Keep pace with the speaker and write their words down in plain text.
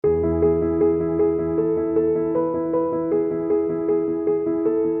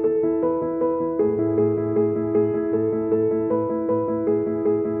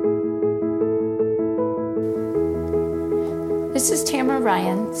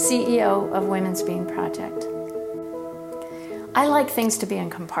Ryan, CEO of Women's Bean Project. I like things to be in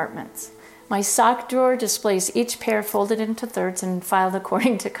compartments. My sock drawer displays each pair folded into thirds and filed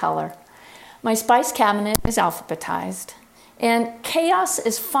according to color. My spice cabinet is alphabetized. And chaos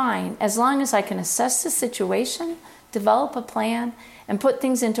is fine as long as I can assess the situation, develop a plan, and put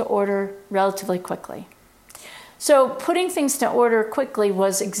things into order relatively quickly. So putting things to order quickly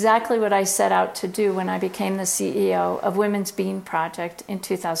was exactly what I set out to do when I became the CEO of Women's Bean Project in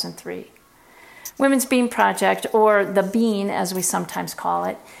 2003. Women's Bean Project, or the Bean as we sometimes call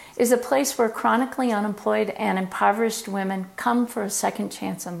it, is a place where chronically unemployed and impoverished women come for a second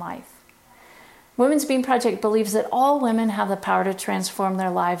chance in life. Women's Bean Project believes that all women have the power to transform their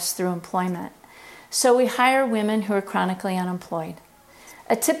lives through employment. So we hire women who are chronically unemployed.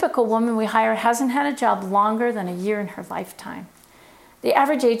 A typical woman we hire hasn't had a job longer than a year in her lifetime. The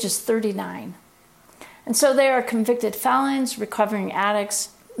average age is 39. And so they are convicted felons, recovering addicts,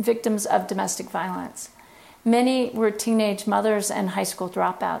 victims of domestic violence. Many were teenage mothers and high school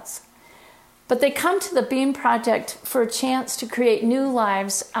dropouts. But they come to the Bean Project for a chance to create new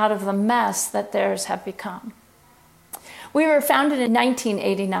lives out of the mess that theirs have become. We were founded in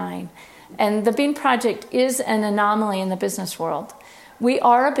 1989, and the Bean Project is an anomaly in the business world. We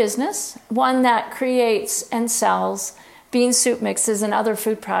are a business, one that creates and sells bean soup mixes and other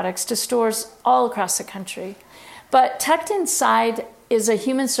food products to stores all across the country. But tucked inside is a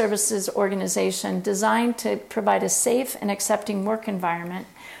human services organization designed to provide a safe and accepting work environment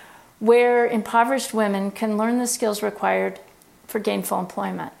where impoverished women can learn the skills required for gainful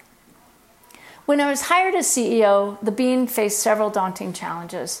employment. When I was hired as CEO, the Bean faced several daunting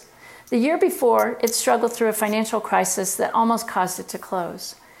challenges. The year before, it struggled through a financial crisis that almost caused it to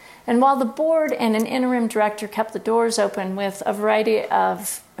close. And while the board and an interim director kept the doors open with a variety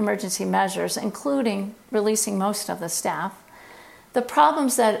of emergency measures, including releasing most of the staff, the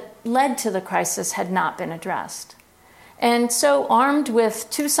problems that led to the crisis had not been addressed. And so, armed with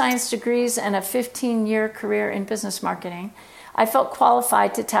 2 science degrees and a 15-year career in business marketing, I felt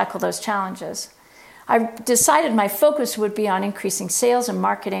qualified to tackle those challenges. I decided my focus would be on increasing sales and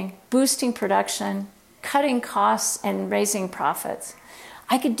marketing, boosting production, cutting costs, and raising profits.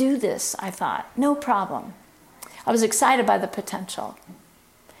 I could do this, I thought, no problem. I was excited by the potential.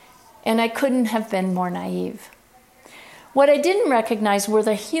 And I couldn't have been more naive. What I didn't recognize were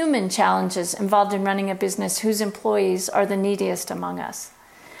the human challenges involved in running a business whose employees are the neediest among us.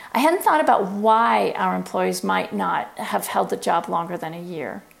 I hadn't thought about why our employees might not have held the job longer than a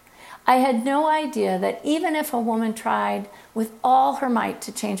year. I had no idea that even if a woman tried with all her might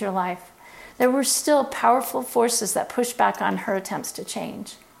to change her life, there were still powerful forces that pushed back on her attempts to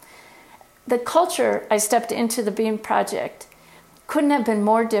change. The culture I stepped into the Bean Project couldn't have been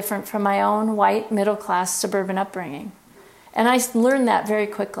more different from my own white, middle-class, suburban upbringing. And I learned that very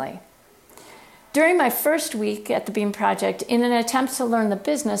quickly. During my first week at the Bean Project, in an attempt to learn the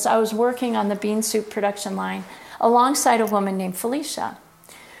business, I was working on the bean soup production line alongside a woman named Felicia.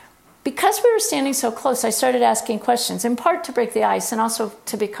 Because we were standing so close, I started asking questions, in part to break the ice and also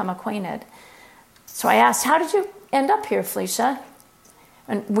to become acquainted. So I asked, "How did you end up here, Felicia?"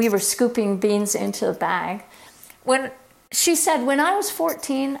 And we were scooping beans into the bag. She said, "When I was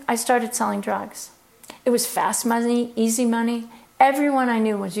 14, I started selling drugs. It was fast money, easy money. Everyone I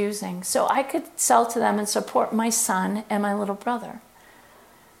knew was using, so I could sell to them and support my son and my little brother."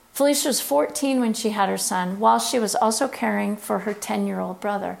 Felicia was 14 when she had her son, while she was also caring for her 10-year-old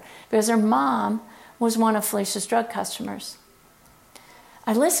brother, because her mom was one of Felicia's drug customers.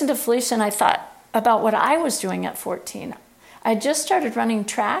 I listened to Felicia and I thought about what I was doing at 14. I had just started running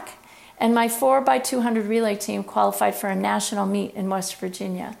track, and my 4x200 relay team qualified for a national meet in West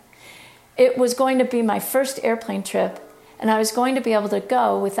Virginia. It was going to be my first airplane trip, and I was going to be able to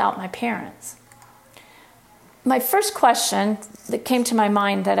go without my parents. My first question that came to my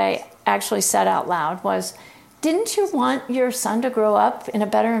mind that I actually said out loud was, didn't you want your son to grow up in a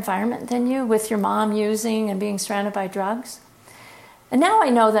better environment than you, with your mom using and being surrounded by drugs? And now I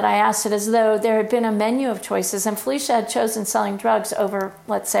know that I asked it as though there had been a menu of choices, and Felicia had chosen selling drugs over,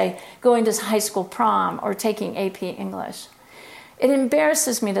 let's say, going to high school prom or taking AP English. It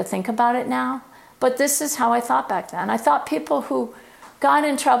embarrasses me to think about it now, but this is how I thought back then. I thought people who got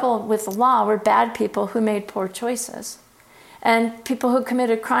in trouble with the law were bad people who made poor choices. And people who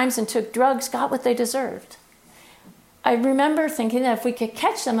committed crimes and took drugs got what they deserved. I remember thinking that if we could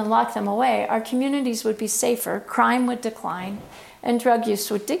catch them and lock them away, our communities would be safer, crime would decline, and drug use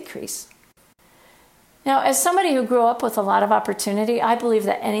would decrease. Now, as somebody who grew up with a lot of opportunity, I believe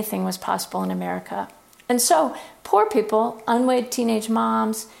that anything was possible in America. And so, poor people, unwed teenage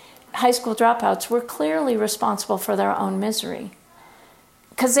moms, high school dropouts were clearly responsible for their own misery.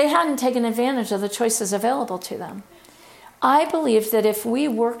 because they hadn't taken advantage of the choices available to them. I believed that if we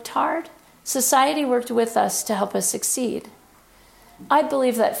worked hard, society worked with us to help us succeed. I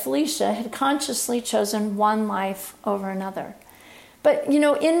believe that Felicia had consciously chosen one life over another. But,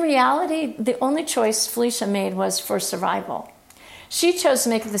 in reality, the only choice Felicia made was for survival. She chose to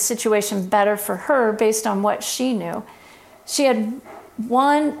make the situation better for her based on what she knew. She had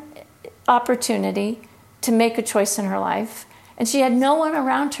one opportunity to make a choice in her life, and she had no one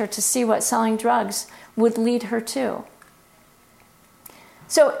around her to see what selling drugs would lead her to.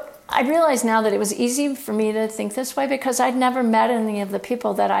 So I realize now that it was easy for me to think this way because I'd never met any of the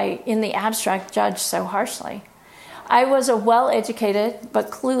people that I, in the abstract, judged so harshly. I was a well-educated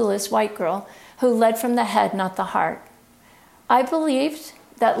but clueless white girl who led from the head, not the heart. I believed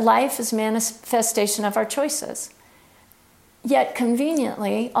that life is manifestation of our choices. Yet,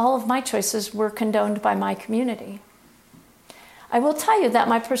 conveniently, all of my choices were condoned by my community. I will tell you that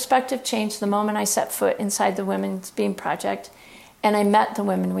my perspective changed the moment I set foot inside the Women's Beam Project and I met the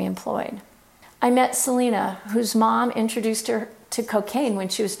women we employed. I met Selena, whose mom introduced her to cocaine when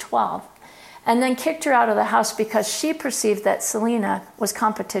she was 12, and then kicked her out of the house because she perceived that Selena was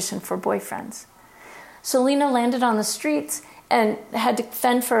competition for boyfriends. Selena landed on the streets and had to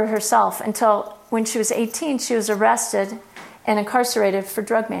fend for herself until when she was 18, she was arrested and incarcerated for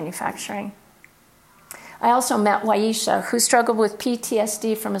drug manufacturing. I also met Waisha, who struggled with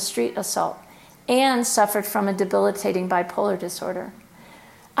PTSD from a street assault and suffered from a debilitating bipolar disorder.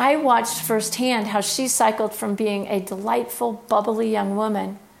 I watched firsthand how she cycled from being a delightful, bubbly young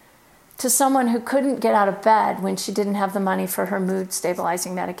woman to someone who couldn't get out of bed when she didn't have the money for her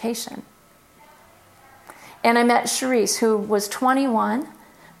mood-stabilizing medication. And I met Charisse, who was 21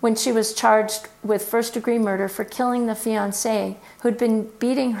 when she was charged with first-degree murder for killing the fiancé who'd been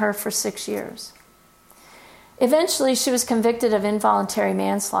beating her for 6 years. Eventually, she was convicted of involuntary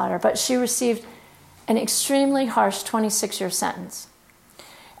manslaughter, but she received an extremely harsh 26-year sentence.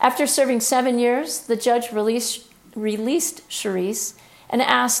 After serving 7 years, the judge released Charisse and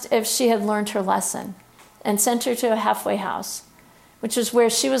asked if she had learned her lesson and sent her to a halfway house, which was where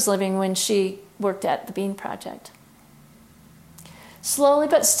she was living when she worked at the Bean Project. Slowly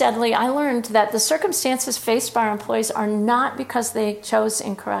but steadily, I learned that the circumstances faced by our employees are not because they chose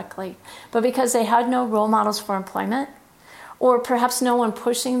incorrectly, but because they had no role models for employment, or perhaps no one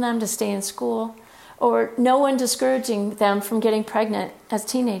pushing them to stay in school, or no one discouraging them from getting pregnant as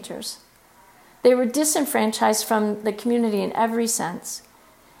teenagers. They were disenfranchised from the community in every sense.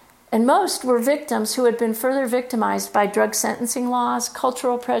 And most were victims who had been further victimized by drug sentencing laws,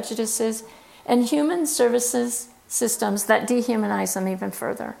 cultural prejudices, and human services systems that dehumanize them even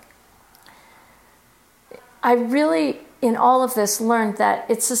further. I really, in all of this, learned that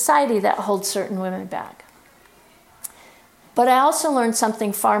it's society that holds certain women back. But I also learned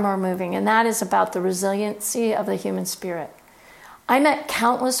something far more moving, and that is about the resiliency of the human spirit. I met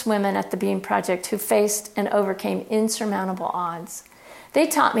countless women at the Beam Project who faced and overcame insurmountable odds. They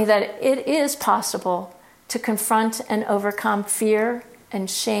taught me that it is possible to confront and overcome fear and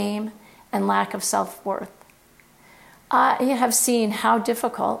shame and lack of self-worth. I have seen how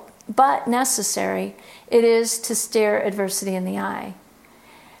difficult, but necessary, it is to stare adversity in the eye.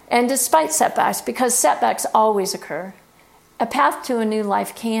 And despite setbacks, because setbacks always occur, a path to a new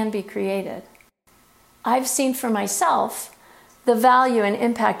life can be created. I've seen for myself the value and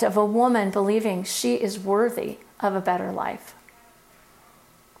impact of a woman believing she is worthy of a better life.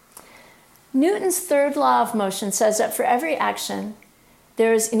 Newton's third law of motion says that for every action,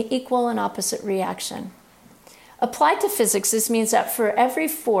 there is an equal and opposite reaction. Applied to physics, this means that for every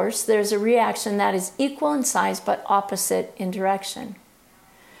force, there's a reaction that is equal in size but opposite in direction.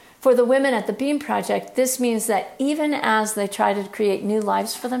 For the women at the Beam Project, this means that even as they try to create new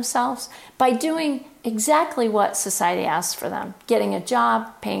lives for themselves, by doing exactly what society asks for them, getting a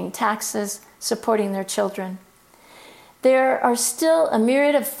job, paying taxes, supporting their children, there are still a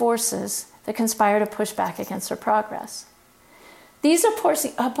myriad of forces that conspire to push back against their progress. These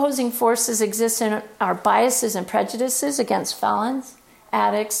opposing forces exist in our biases and prejudices against felons,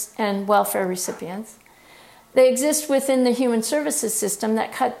 addicts, and welfare recipients. They exist within the human services system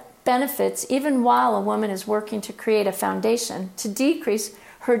that cut benefits even while a woman is working to create a foundation to decrease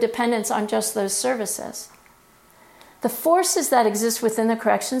her dependence on just those services. The forces that exist within the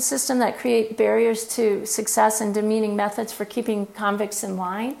correction system that create barriers to success and demeaning methods for keeping convicts in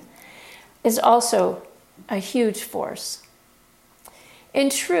line is also a huge force. In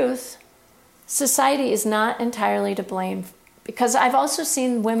truth, society is not entirely to blame because I've also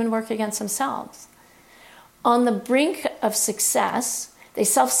seen women work against themselves. On the brink of success, they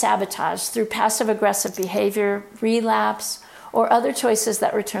self-sabotage through passive-aggressive behavior, relapse, or other choices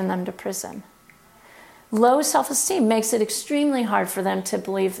that return them to prison. Low self-esteem makes it extremely hard for them to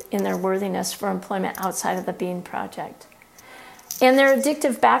believe in their worthiness for employment outside of the Bean Project. And their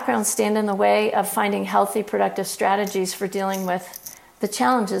addictive backgrounds stand in the way of finding healthy, productive strategies for dealing with the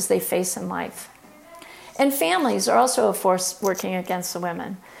challenges they face in life. And families are also a force working against the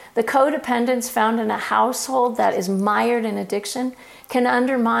women. The codependence found in a household that is mired in addiction can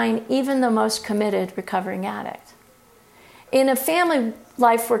undermine even the most committed recovering addict. In a family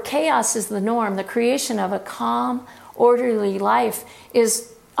life where chaos is the norm, the creation of a calm, orderly life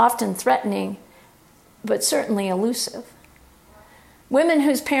is often threatening, but certainly elusive. Women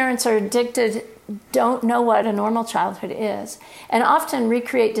whose parents are addicted don't know what a normal childhood is, and often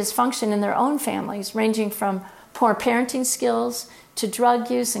recreate dysfunction in their own families, ranging from poor parenting skills to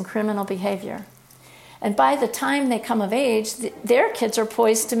drug use and criminal behavior. And by the time they come of age, their kids are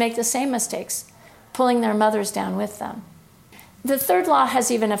poised to make the same mistakes, pulling their mothers down with them. The third law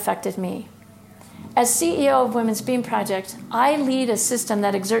has even affected me. As CEO of Women's Bean Project, I lead a system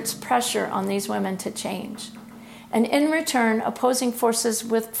that exerts pressure on these women to change. And in return, opposing forces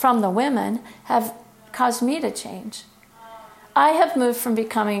from the women have caused me to change. I have moved from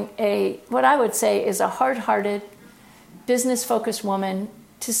becoming what I would say is a hard-hearted, business-focused woman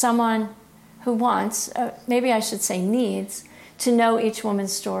to someone who wants, maybe I should say needs, to know each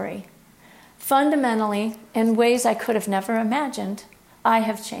woman's story. Fundamentally, in ways I could have never imagined, I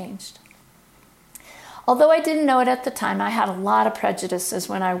have changed. Although I didn't know it at the time, I had a lot of prejudices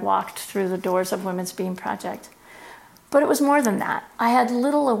when I walked through the doors of Women's Bean Project. But it was more than that. I had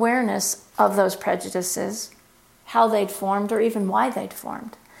little awareness of those prejudices, how they'd formed, or even why they'd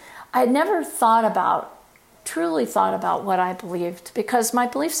formed. I had never truly thought about what I believed, because my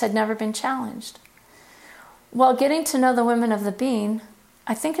beliefs had never been challenged. While getting to know the women of the Bean,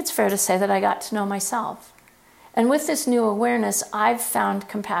 I think it's fair to say that I got to know myself. And with this new awareness, I've found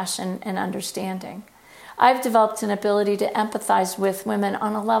compassion and understanding. I've developed an ability to empathize with women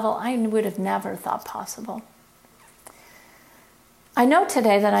on a level I would have never thought possible. I know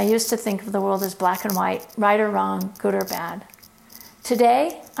today that I used to think of the world as black and white, right or wrong, good or bad.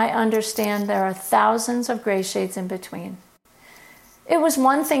 Today, I understand there are thousands of gray shades in between. It was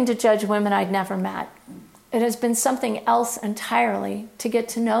one thing to judge women I'd never met. It has been something else entirely to get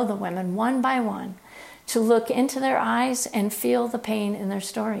to know the women one by one, to look into their eyes and feel the pain in their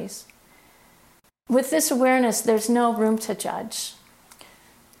stories. With this awareness, there's no room to judge.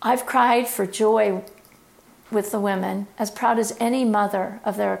 I've cried for joy with the women, as proud as any mother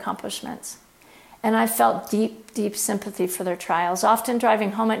of their accomplishments. And I felt deep, deep sympathy for their trials, often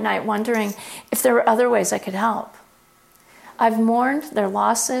driving home at night wondering if there were other ways I could help. I've mourned their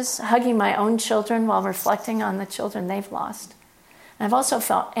losses, hugging my own children while reflecting on the children they've lost. And I've also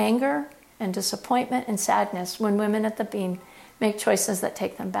felt anger and disappointment and sadness when women at the Bean make choices that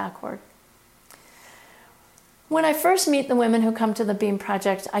take them backward. When I first meet the women who come to the Bean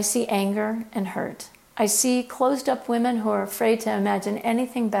Project, I see anger and hurt. I see closed-up women who are afraid to imagine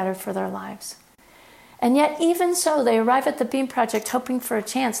anything better for their lives. And yet, even so, they arrive at the Bean Project hoping for a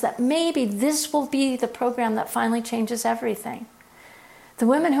chance that maybe this will be the program that finally changes everything. The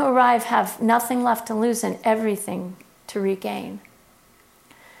women who arrive have nothing left to lose and everything to regain.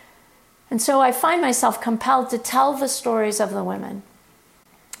 And so I find myself compelled to tell the stories of the women,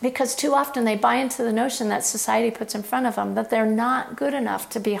 because too often they buy into the notion that society puts in front of them that they're not good enough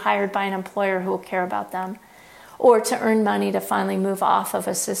to be hired by an employer who will care about them, or to earn money to finally move off of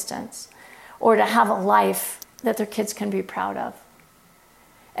assistance, or to have a life that their kids can be proud of.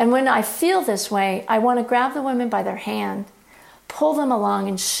 And when I feel this way, I want to grab the women by their hand, pull them along,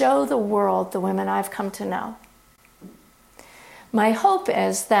 and show the world the women I've come to know. My hope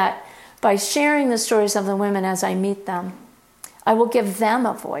is that by sharing the stories of the women as I meet them, I will give them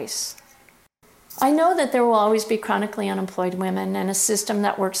a voice. I know that there will always be chronically unemployed women and a system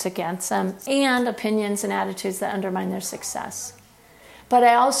that works against them, and opinions and attitudes that undermine their success. But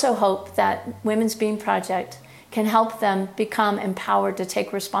I also hope that Women's Bean Project can help them become empowered to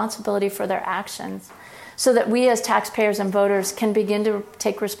take responsibility for their actions, so that we as taxpayers and voters can begin to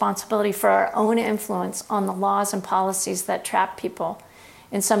take responsibility for our own influence on the laws and policies that trap people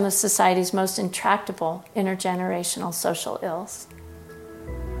in some of society's most intractable intergenerational social ills.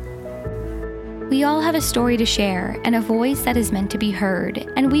 We all have a story to share and a voice that is meant to be heard,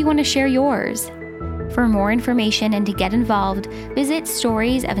 and we want to share yours. For more information and to get involved, visit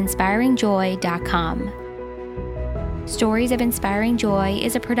storiesofinspiringjoy.com. Stories of Inspiring Joy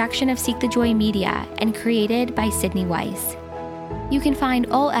is a production of Seek the Joy Media and created by Sydney Weiss. You can find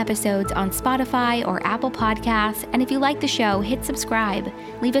all episodes on Spotify or Apple Podcasts, and if you like the show, hit subscribe,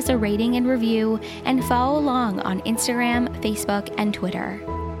 leave us a rating and review, and follow along on Instagram, Facebook, and Twitter.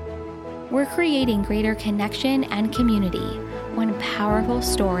 We're creating greater connection and community, one powerful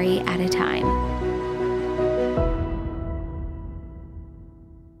story at a time.